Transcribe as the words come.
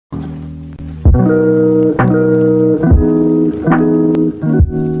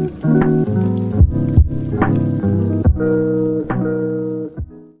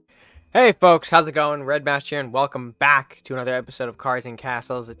Hey folks, how's it going? RedMaster here, and welcome back to another episode of Cards and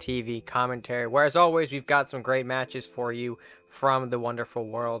Castles, a TV commentary, where as always, we've got some great matches for you from the wonderful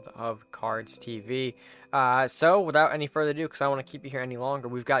world of Cards TV. So without any further ado, because I don't want to keep you here any longer,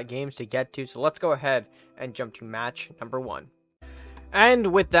 we've got games to get to, so let's go ahead and jump to match number 1. And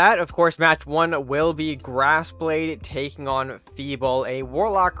with that, of course, match 1 will be Grassblade taking on Feeble, a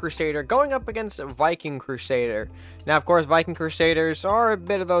Warlock Crusader, going up against a Viking Crusader. Now, of course, Viking Crusaders are a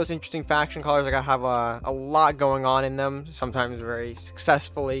bit of those interesting faction colors that have a lot going on in them, sometimes very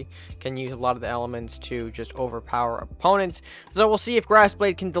successfully, can use a lot of the elements to just overpower opponents. So we'll see if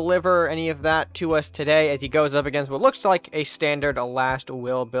Grassblade can deliver any of that to us today as he goes up against what looks like a standard Last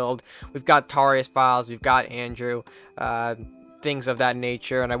Will build. We've got Tarius Files, we've got Andrew, things of that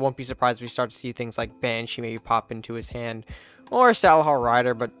nature, and I won't be surprised if we start to see things like Banshee maybe pop into his hand, or Salahar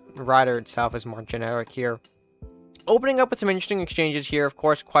Rider, but Rider itself is more generic here. Opening up with some interesting exchanges here, of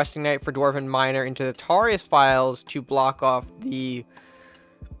course, Questing Knight for Dwarven Miner into the Tarius Files to block off the...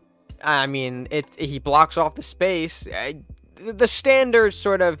 he blocks off the space. The standard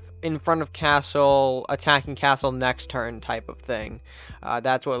sort of in front of castle, attacking castle next turn type of thing.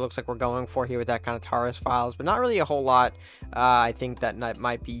 That's what it looks like we're going for here with that kind of Tarius Files, but not really a whole lot. I think that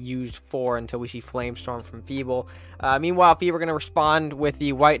might be used for until we see Flamestorm from Feeble. Meanwhile, Feeble going to respond with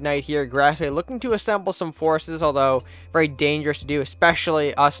the White Knight here. Grassblade looking to assemble some forces, although very dangerous to do,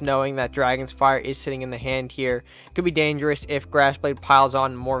 especially us knowing that Dragon's Fire is sitting in the hand here. Could be dangerous if Grassblade piles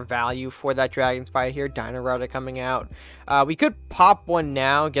on more value for that Dragon's Fire here. Dino Router coming out. We could pop one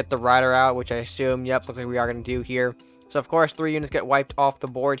now, get the Rider out, which I assume, yep, looks like we are going to do here. So, of course, 3 units get wiped off the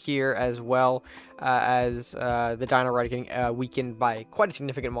board here, as well as the Dino Rider getting weakened by quite a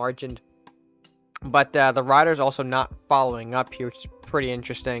significant margin. But the Rider's also not following up here, which is pretty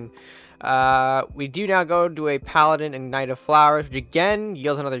interesting. We do now go to a Paladin and Knight of Flowers, which again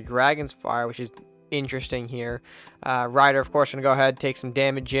yields another Dragon's Fire, which is interesting here. Rider, of course, going to go ahead, take some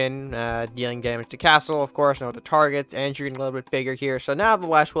damage in, dealing damage to castle, of course, no other targets. Andrew getting a little bit bigger here. So now the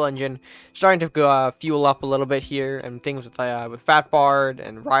Last Will engine starting to go, fuel up a little bit here, and things with Fat Bard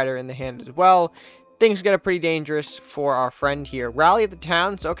and Rider in the hand as well. Things get pretty dangerous for our friend here. Rally at the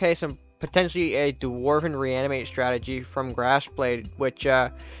towns, okay, some potentially a Dwarven Reanimate strategy from Grassblade, which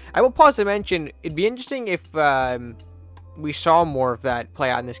I will pause to mention, it'd be interesting if we saw more of that play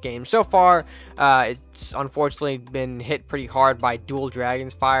out in this game. So far, it's unfortunately been hit pretty hard by dual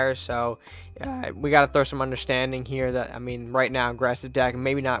Dragon's Fire, so we got to throw some understanding here that, right now, Grass's deck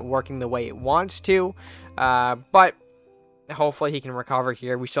maybe not working the way it wants to, but hopefully he can recover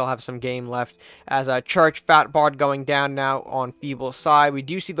here. We still have some game left as a Church Fat Bard going down now on Feeble's side. We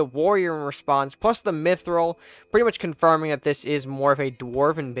do see the Warrior in response, plus the Mithril, pretty much confirming that this is more of a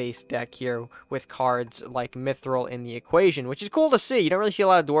Dwarven-based deck here with cards like Mithril in the equation, which is cool to see. You don't really see a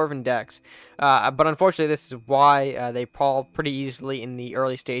lot of Dwarven decks, but unfortunately this is why they fall pretty easily in the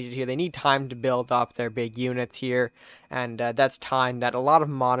early stages here. They need time to build up their big units here, and that's time that a lot of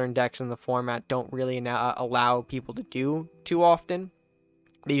modern decks in the format don't really allow people to do too often.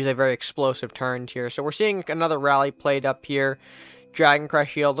 They use a very explosive turns here. So we're seeing another rally played up here. Dragon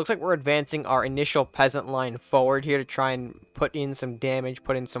Crest Shield. Looks like we're advancing our initial peasant line forward here to try and put in some damage,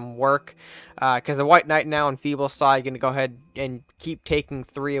 put in some work. Because the White Knight now on Feeble's side going to go ahead and keep taking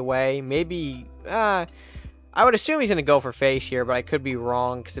 3 away. Maybe... I would assume he's going to go for face here, but I could be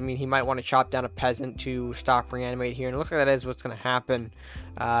wrong, because, he might want to chop down a peasant to stop Reanimate here, and it looks like that is what's going to happen,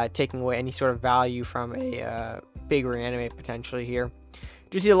 taking away any sort of value from a big Reanimate potentially here.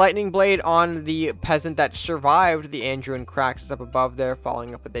 Do you see the Lightning Blade on the peasant that survived the Andrew and Cracks up above there,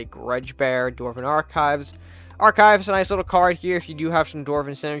 following up with a Grudge Bear, Dwarven Archives. Archives, a nice little card here. If you do have some Dwarven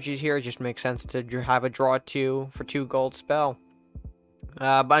synergies here, it just makes sense to have a draw 2 for 2 gold spell.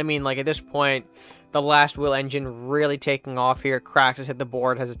 But at this point, the Last Will engine really taking off here. Cracks has hit the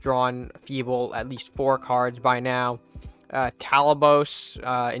board, has drawn Feeble at least 4 cards by now. Talabos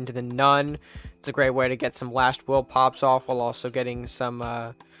into the Nun. It's a great way to get some Last Will pops off while also getting some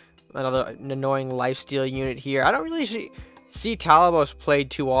another annoying lifesteal unit here. I don't really see Talabos played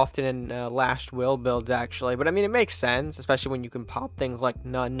too often in Last Will builds, actually. But, it makes sense, especially when you can pop things like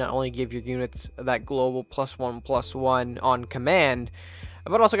Nun, not only give your units that global +1/+1 on command,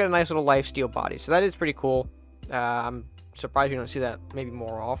 but also get a nice little lifesteal body. So that is pretty cool. I'm surprised you don't see that maybe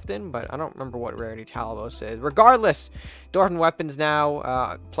more often, but I don't remember what rarity Talabos is. Regardless, Dwarven weapons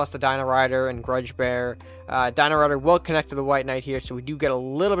now, plus the Dino Rider and Grudge Bear. Dino Rider will connect to the White Knight here, so we do get a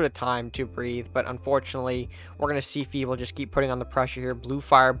little bit of time to breathe, but unfortunately, we're going to see Feeble just keep putting on the pressure here. Blue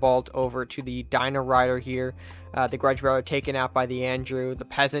Firebolt over to the Dino Rider here. The Grudge Bearer taken out by the Andrew. The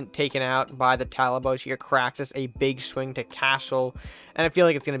Peasant taken out by the Talabos here. Craxus, a big swing to Castle. And I feel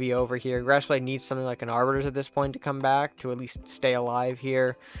like it's going to be over here. Grassblade needs something like an Arbiter's at this point to come back, to at least stay alive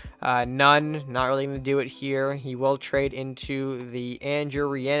here. None, not really going to do it here. He will trade into the Andrew.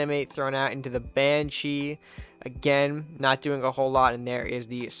 Reanimate, thrown out into the Banshee. Again, not doing a whole lot. And there is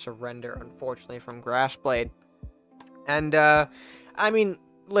the surrender, unfortunately, from Grassblade. And, I mean,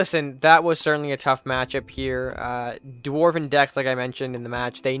 listen, that was certainly a tough matchup here. Dwarven decks, like I mentioned in the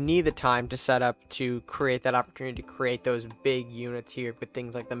match, they need the time to set up to create that opportunity to create those big units here with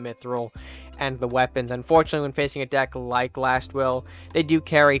things like the Mithril and the weapons. Unfortunately, when facing a deck like Last Will, they do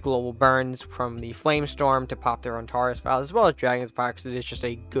carry Global Burns from the Flamestorm to pop their own Taurus files, as well as Dragon's Fire, because it is just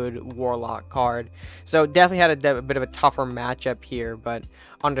a good Warlock card. So definitely had a bit of a tougher matchup here, but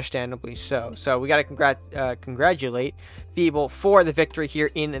understandably so. So we got to congratulate Feeble for the victory here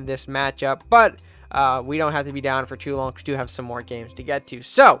in this matchup, but we don't have to be down for too long because we do have some more games to get to.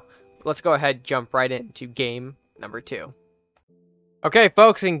 So let's go ahead, jump right into game number 2. Okay,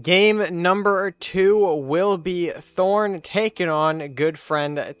 folks, in game number 2 will be Thorne taking on good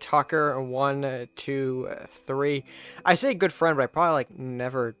friend Tucker. 1, 2, 3. I say good friend, but I probably like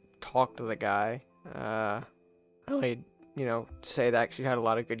never talked to the guy. I only, you know, say that because you had a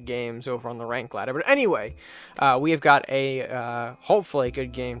lot of good games over on the rank ladder. But anyway, we have got a hopefully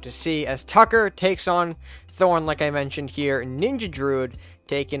good game to see as Tucker takes on Thorne, like I mentioned here, Ninja Druid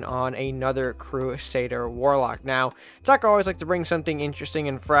taking on another Crusader Warlock. Now, Tucker always likes to bring something interesting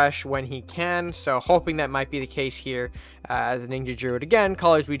and fresh when he can, so hoping that might be the case here as a Ninja Druid. Again,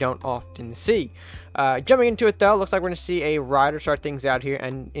 colors we don't often see. Jumping into it though, looks like we're going to see a Rider start things out here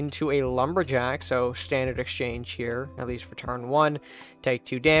and into a Lumberjack, so standard exchange here, at least for turn 1. Take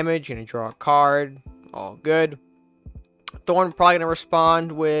 2 damage, going to draw a card, all good. Thorne probably going to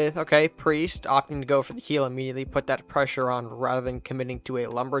respond with, okay, Priest, opting to go for the heal immediately, put that pressure on rather than committing to a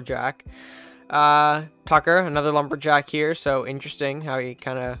Lumberjack. Tucker, another Lumberjack here, so interesting how he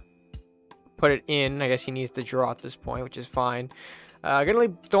kind of put it in. I guess he needs to draw at this point, which is fine. Gonna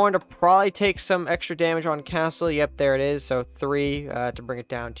leave Thorne to probably take some extra damage on Castle. Yep, there it is, so 3 to bring it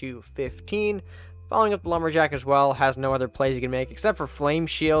down to 15. Following up the Lumberjack as well, has no other plays you can make except for Flame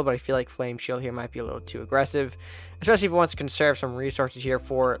Shield, but I feel like Flame Shield here might be a little too aggressive, especially if he wants to conserve some resources here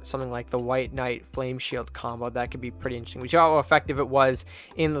for something like the White Knight Flame Shield combo. That could be pretty interesting. We saw how effective it was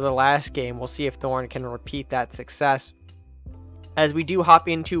in the last game. We'll see if Thorne can repeat that success. As we do hop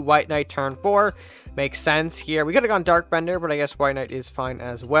into White Knight turn 4, makes sense here. We could have gone Darkbender, but I guess White Knight is fine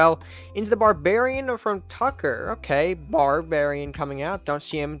as well. Into the Barbarian from Tucker. Okay, Barbarian coming out. Don't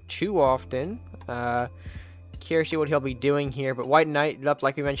see him too often. Curious to see what he'll be doing here, but White Knight, up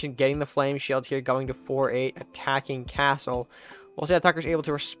like we mentioned, getting the Flame Shield here, going to 4-8, attacking Castle. We'll see how Tucker's able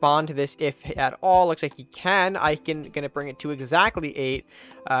to respond to this, if at all. Looks like he can. Icon going to bring it to exactly 8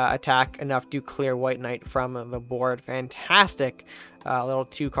 attack, enough to clear White Knight from the board. Fantastic little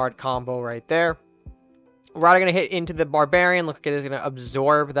 2-card combo right there. Rider going to hit into the Barbarian. Looks like it is going to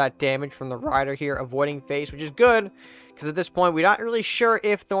absorb that damage from the Rider here, avoiding face, which is good, because at this point, we're not really sure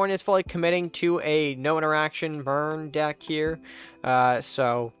if Thorne is fully committing to a no interaction burn deck here.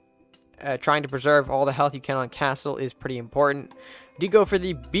 Trying to preserve all the health you can on Castle is pretty important. Do go for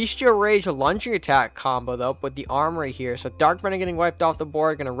the Bestial Rage lunging attack combo, though, with the Armory here. So Darkbender getting wiped off the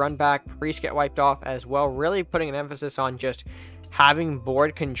board, going to run back, Priest get wiped off as well. Really putting an emphasis on just having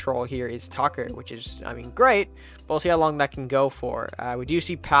board control here is Tucker, which is, I mean, great, but we'll see how long that can go for. We do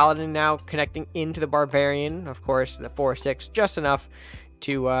see Paladin now connecting into the Barbarian. Of course, the 4-6, just enough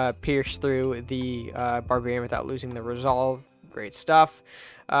to pierce through the Barbarian without losing the resolve. Great stuff.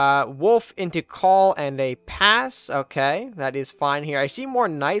 Wolf into call and a pass. Okay, that is fine here. I see more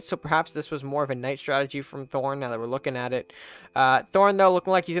knights, so perhaps this was more of a knight strategy from Thorne now that we're looking at it. Thorne, though,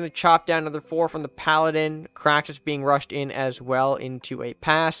 looking like he's going to chop down another 4 from the Paladin. Craxus being rushed in as well into a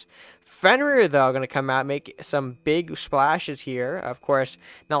pass. Fenrir, though, going to come out, make some big splashes here. Of course,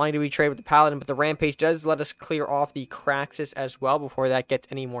 not only do we trade with the Paladin, but the Rampage does let us clear off the Craxus as well before that gets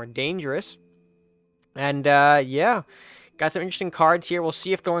any more dangerous. And, yeah. Got some interesting cards here. We'll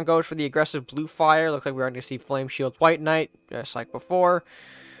see if Thorne goes for the aggressive blue fire. Looks like we're going to see Flame Shield White Knight, just like before.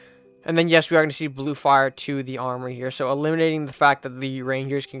 And then, yes, we are going to see blue fire to the armory here. So eliminating the fact that the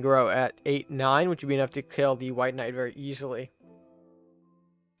Rangers can grow at 8-9, which would be enough to kill the White Knight very easily.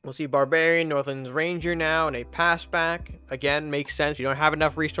 We'll see Barbarian, Northland's Ranger now, and a pass back. Again, makes sense. We don't have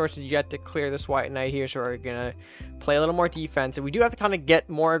enough resources yet to clear this White Knight here, so we're going to play a little more defensive. We do have to kind of get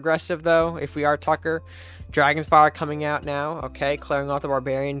more aggressive, though, if we are Tucker. Dragon's Fire coming out now. Okay, clearing off the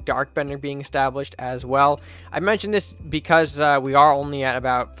Barbarian. Darkbender being established as well. I mentioned this because we are only at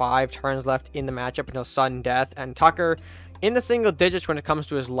about 5 turns left in the matchup until sudden death. And Tucker in the single digits when it comes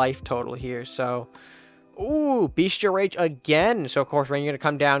to his life total here, so... Ooh, Bestial Rage again. So, of course, Ranger going to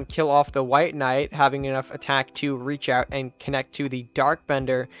come down, kill off the White Knight, having enough attack to reach out and connect to the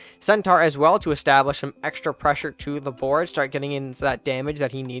Darkbender. Centaur as well to establish some extra pressure to the board, start getting into that damage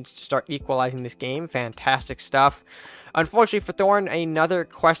that he needs to start equalizing this game. Fantastic stuff. Unfortunately for Thorne, another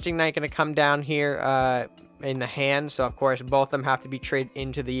Questing Knight going to come down here in the hand. So, of course, both of them have to be traded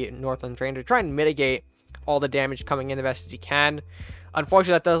into the Northland Ranger to try and mitigate all the damage coming in the best as he can.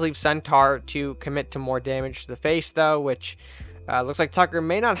 Unfortunately, that does leave Centaur to commit to more damage to the face, though, which looks like Tucker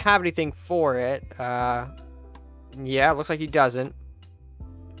may not have anything for it. Yeah, it looks like he doesn't.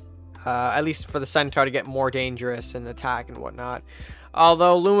 At least for the Centaur to get more dangerous and attack and whatnot.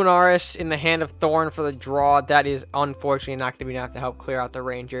 Although Luminaris in the hand of Thorne for the draw, that is unfortunately not going to be enough to help clear out the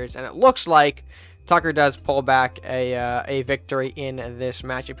Rangers. And it looks like Tucker does pull back a victory in this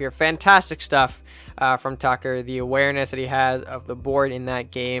matchup here. Fantastic stuff from Tucker. The awareness that he has of the board in that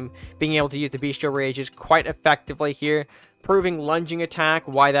game. Being able to use the Bestial Rages quite effectively here. Proving lunging attack,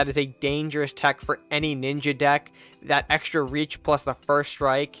 why that is a dangerous tech for any ninja deck. That extra reach plus the first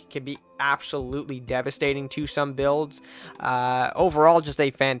strike can be absolutely devastating to some builds. Overall, just a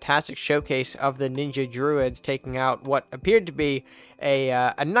fantastic showcase of the Ninja Druids taking out what appeared to be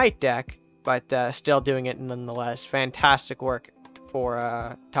a knight deck, but still doing it nonetheless. Fantastic work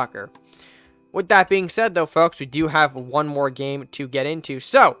for Tucker. With that being said, though, folks, we do have one more game to get into.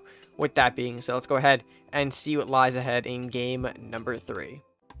 So, with that being said, let's go ahead and see what lies ahead in game number 3.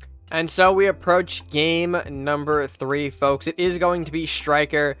 And so we approach game number 3, folks. It is going to be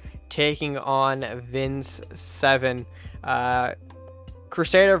Striker taking on Vince 7.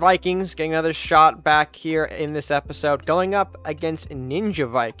 Crusader Vikings getting another shot back here in this episode, going up against Ninja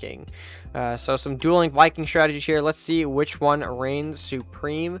Viking. So some dueling Viking strategies here. Let's see which one reigns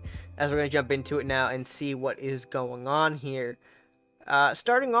supreme, as we're going to jump into it now and see what is going on here.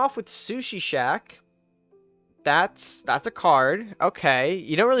 Starting off with Sushi Shack. That's a card. Okay,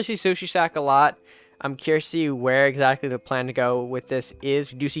 you don't really see Sushi Shack a lot. I'm curious to see where exactly the plan to go with this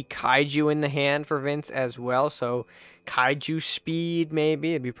is. We do see Kaiju in the hand for Vince as well, so Kaiju speed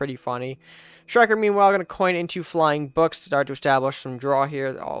maybe. It'd be pretty funny. Striker, meanwhile, going to coin into Flying Books to start to establish some draw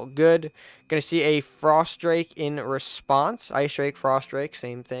here. All good. Going to see a Frost Drake in response. Ice Drake, Frost Drake,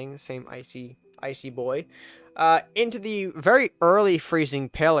 same thing. Same icy boy. Into the very early Freezing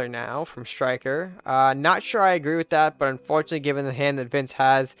Pillar now from Striker. Not sure I agree with that, but unfortunately, given the hand that Vince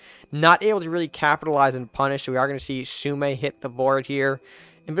has, not able to really capitalize and punish. So we are going to see SUMEI hit the board here.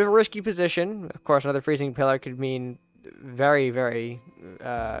 In a bit of a risky position. Of course, another Freezing Pillar could mean very, very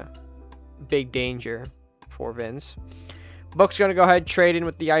big danger for Vince. Book's going to go ahead, trade in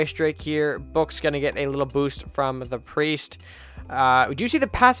with the Ice Drake here. Book's going to get a little boost from the Priest. We do see the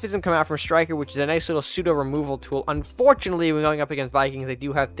pacifism come out from Striker, which is a nice little pseudo removal tool. Unfortunately, when going up against Vikings, they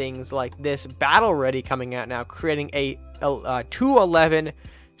do have things like this Battle Ready coming out now, creating a 211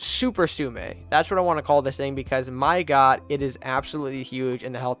 Super SUMEI. That's what I want to call this thing, because my god, it is absolutely huge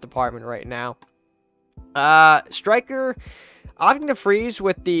in the health department right now. Striker opting to freeze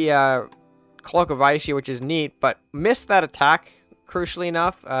with the Cloak of Ice here, which is neat, but missed that attack, crucially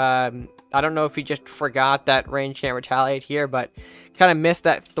enough. I don't know if he just forgot that range can't retaliate here, but kind of missed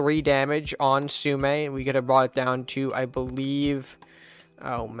that 3 damage on SUMEI. We could have brought it down to, I believe,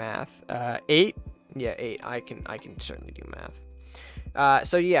 oh, math, 8? Yeah, 8. I can certainly do math.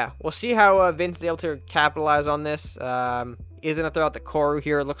 So yeah, we'll see how Vince is able to capitalize on this. Is going to throw out the Koru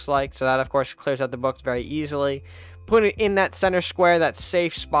here, it looks like, so that, of course, clears out the books very easily. Put it in that center square, that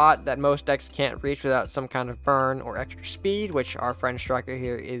safe spot that most decks can't reach without some kind of burn or extra speed, which our friend Striker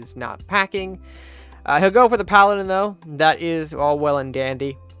here is not packing. He'll go for the Paladin, though. That is all well and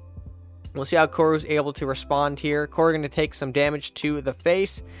dandy. We'll see how Koru's able to respond here. Koru going to take some damage to the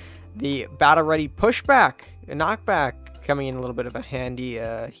face. The Battle Ready pushback, a knockback, coming in a little bit of a handy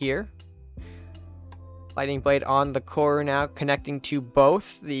here. Lightning Blade on the Koru now, connecting to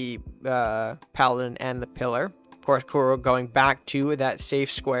both the Paladin and the Pillar. Of course, Koru going back to that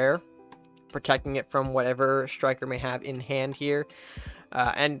safe square, protecting it from whatever Striker may have in hand here.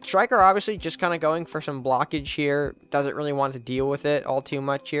 And Striker obviously just kind of going for some blockage here. Doesn't really want to deal with it all too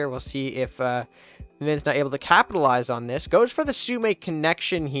much here. We'll see if Vin's not able to capitalize on this. Goes for the SUMEI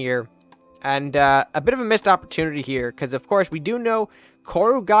connection here. And a bit of a missed opportunity here, because of course we do know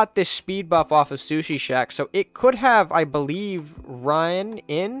Koru got this speed buff off of Sushi Shack, so it could have, I believe, run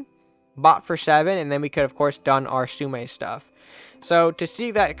in, bought for 7, and then we could, of course, done our SUMEI stuff. So to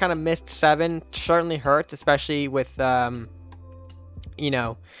see that it kind of missed 7 certainly hurts, especially with, you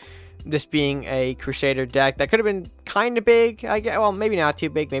know, this being a Crusader deck. That could have been kind of big, I guess. Well, maybe not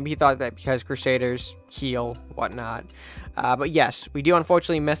too big. Maybe he thought that because Crusaders heal, whatnot. But yes, we do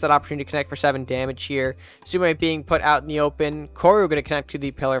unfortunately miss that opportunity to connect for 7 damage here. SUMEI being put out in the open. Koru going to connect to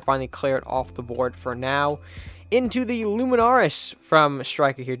the pillar, finally clear it off the board for now. Into the Luminaris from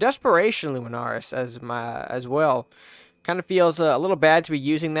Striker here. Desperation Luminaris as well. Kind of feels a little bad to be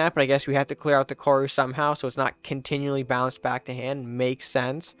using that, but I guess we have to clear out the Koru somehow, so it's not continually bounced back to hand. Makes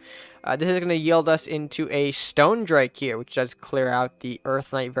sense. This is going to yield us into a Stone Drake here, which does clear out the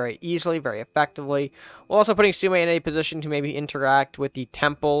Earth Knight very easily, very effectively. While also putting SUMEI in a position to maybe interact with the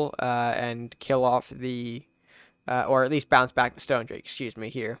Temple and kill off the, or at least bounce back the Stone Drake, excuse me,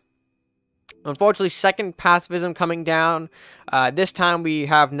 here. Unfortunately, second pacifism coming down. This time we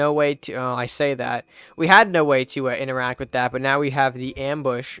have no way to, I say that. We had no way to interact with that, but now we have the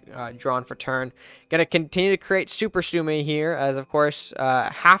ambush drawn for turn. Going to continue to create Super SUMEI here, as of course,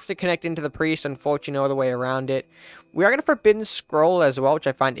 have to connect into the Priest, unfortunately no other way around it. We are going to Forbidden Scroll as well, which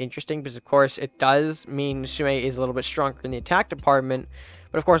I find interesting, because of course it does mean SUMEI is a little bit stronger in the attack department,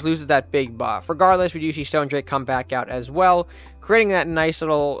 but of course loses that big buff. Regardless, we do see Stone Drake come back out as well, creating that nice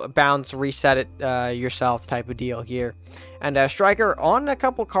little bounce, reset it yourself type of deal here. And Striker on a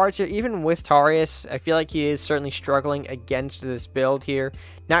couple cards here, even with Tarius, I feel like he is certainly struggling against this build here.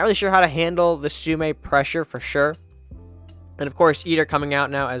 Not really sure how to handle the SUMEI pressure for sure. And of course, Eater coming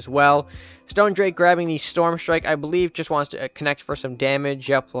out now as well. Stone Drake grabbing the Storm Strike, I believe just wants to connect for some damage.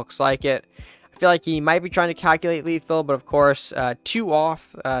 Yep, looks like it. I feel like he might be trying to calculate lethal, but of course, 2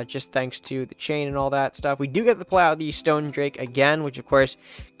 off, just thanks to the chain and all that stuff. We do get to play out the Stone Drake again, which of course,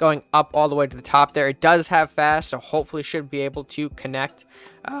 going up all the way to the top there. It does have fast, so hopefully should be able to connect,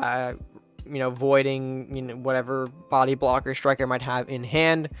 you know, voiding, you know, whatever body blocker Striker might have in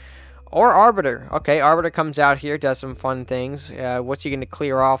hand. Or Arbiter. Okay, Arbiter comes out here, does some fun things. What's he going to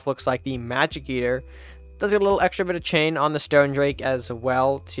clear off? Looks like the Magic Eater. Does get a little extra bit of chain on the Stone Drake as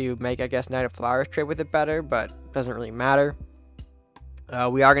well to make, I guess, Knight of Flowers trade with it better, but doesn't really matter.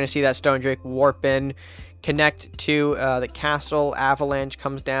 We are going to see that Stone Drake warp in, connect to the castle. Avalanche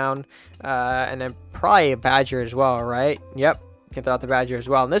comes down, and then probably a Badger as well, right? Yep, can throw out the Badger as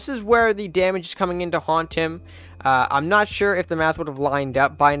well. And this is where the damage is coming in to haunt him. I'm not sure if the math would have lined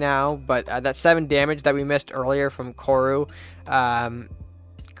up by now, but that 7 damage that we missed earlier from Koru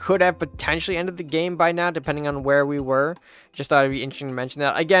could have potentially ended the game by now, depending on where we were. Just thought it'd be interesting to mention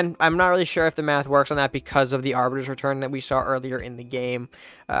that. Again, I'm not really sure if the math works on that because of the Arbiter's return that we saw earlier in the game.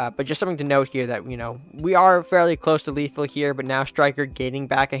 But just something to note here that, you know, we are fairly close to lethal here, but now Striker gaining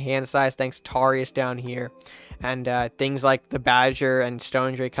back a hand size thanks to Tarius down here. And things like the Badger and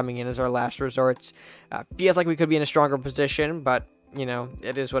Stone Drake coming in as our last resorts. Feels like we could be in a stronger position, but, you know,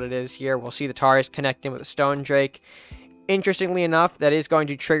 it is what it is here. We'll see the Tarius connecting with the Stone Drake. Interestingly enough, that is going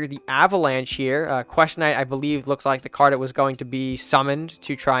to trigger the Avalanche here. Quest Knight, I believe, looks like the card that was going to be summoned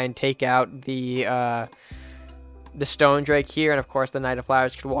to try and take out the Stone Drake here. And, of course, the Knight of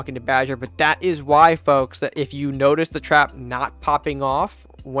Flowers could walk into Badger. But that is why, folks, that if you notice the trap not popping off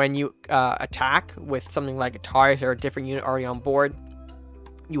when you attack with something like a Tarius or a different unit already on board,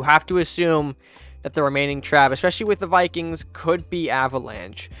 you have to assume that the remaining trap, especially with the Vikings, could be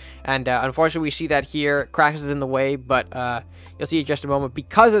Avalanche. And unfortunately, we see that here. Krax is in the way, but you'll see in just a moment.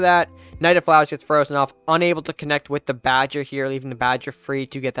 Because of that, Knight of Flowers gets frozen off, unable to connect with the Badger here, leaving the Badger free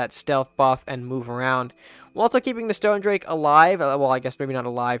to get that stealth buff and move around. While also keeping the Stone Drake alive. Well, I guess maybe not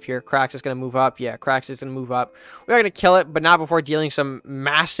alive here. Krax is going to move up. Yeah, Krax is going to move up. We are going to kill it, but not before dealing some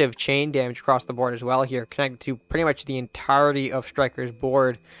massive chain damage across the board as well here, connected to pretty much the entirety of Striker's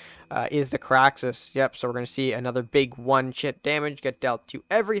board. Is the Kraxus. Yep, so we're going to see another big 1-chip damage get dealt to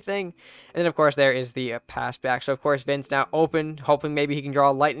everything. And then, of course, there is the pass back. So, of course, Vince now open, hoping maybe he can draw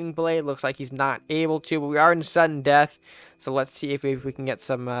a Lightning Blade. Looks like he's not able to, but we are in sudden death. So let's see if we can get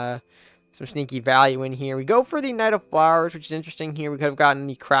some sneaky value in here. We go for the Knight of Flowers, which is interesting here. We could have gotten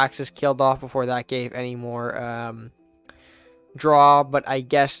the Kraxus killed off before that gave any more draw, but I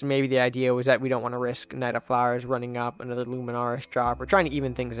guess maybe the idea was that we don't want to risk Knight of Flowers running up another Luminaris drop. We're trying to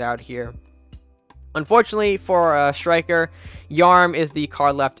even things out here. Unfortunately for Striker, Yarm is the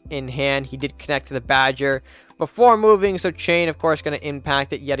card left in hand. He did connect to the Badger before moving, so Chain, of course, going to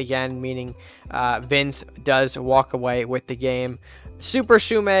impact it yet again, meaning Vince does walk away with the game. Super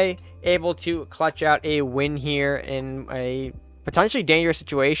SUMEI able to clutch out a win here in a potentially dangerous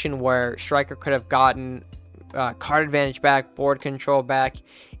situation where Striker could have gotten card advantage back, board control back,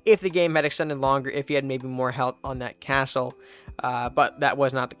 if the game had extended longer, if he had maybe more health on that castle. But that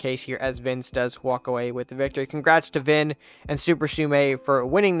was not the case here, as Vince does walk away with the victory. Congrats to Vin and Super SUMEI for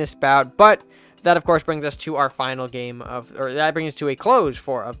winning this bout. But that, of course, brings us to our final game that brings us to a close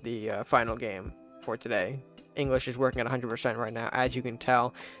of the final game for today. English is working at 100% right now, as you can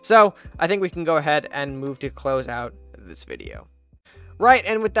tell. So I think we can go ahead and move to close out this video. Right,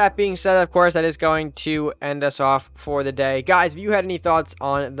 and with that being said, of course, that is going to end us off for the day. Guys, if you had any thoughts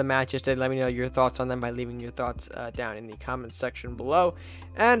on the matches today, let me know your thoughts on them by leaving your thoughts down in the comments section below.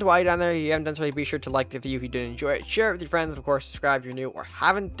 And while you're down there, if you haven't done so, be sure to like the video if you did enjoy it. Share it with your friends, and of course, subscribe if you're new or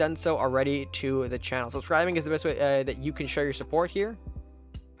haven't done so already to the channel. Subscribing is the best way that you can show your support here.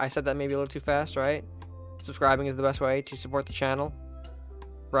 I said that maybe a little too fast, right? Subscribing is the best way to support the channel,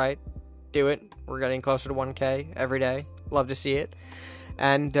 right? Do it. We're getting closer to 1K every day. Love to see it.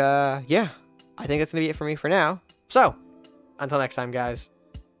 And yeah, I think that's gonna be it for me for now. So until next time, guys,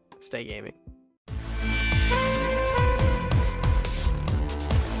 stay gaming.